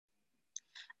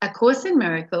A Course in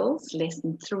Miracles,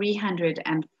 lesson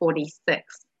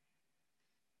 346.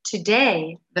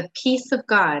 Today, the peace of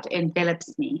God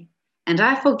envelops me, and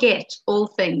I forget all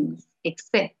things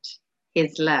except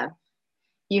His love.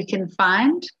 You can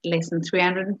find lesson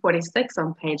 346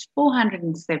 on page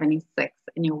 476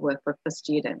 in your workbook for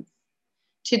students.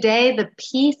 Today, the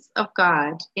peace of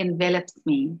God envelops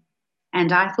me,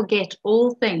 and I forget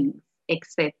all things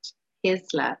except His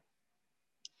love.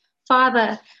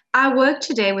 Father, I work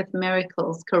today with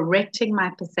miracles, correcting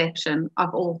my perception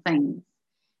of all things.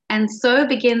 And so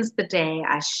begins the day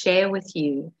I share with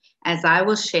you, as I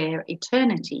will share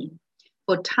eternity.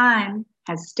 For time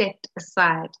has stepped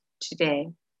aside today.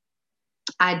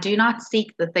 I do not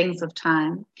seek the things of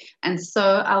time, and so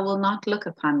I will not look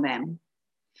upon them.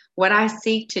 What I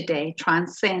seek today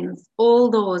transcends all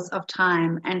laws of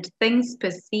time and things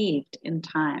perceived in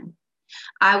time.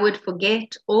 I would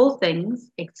forget all things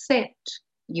except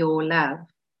your love.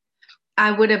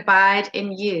 I would abide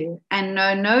in you and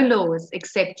know no laws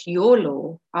except your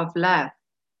law of love.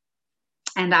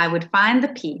 And I would find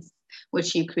the peace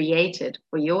which you created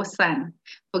for your Son,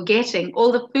 forgetting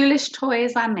all the foolish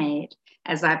toys I made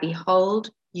as I behold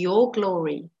your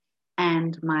glory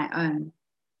and my own.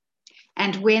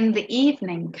 And when the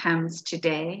evening comes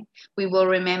today, we will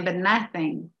remember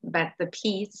nothing but the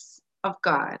peace of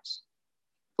God.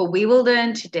 For we will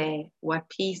learn today what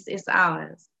peace is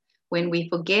ours when we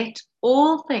forget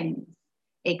all things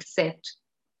except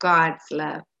God's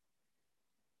love.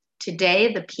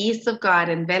 Today, the peace of God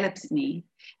envelops me,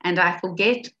 and I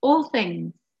forget all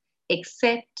things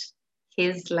except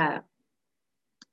His love.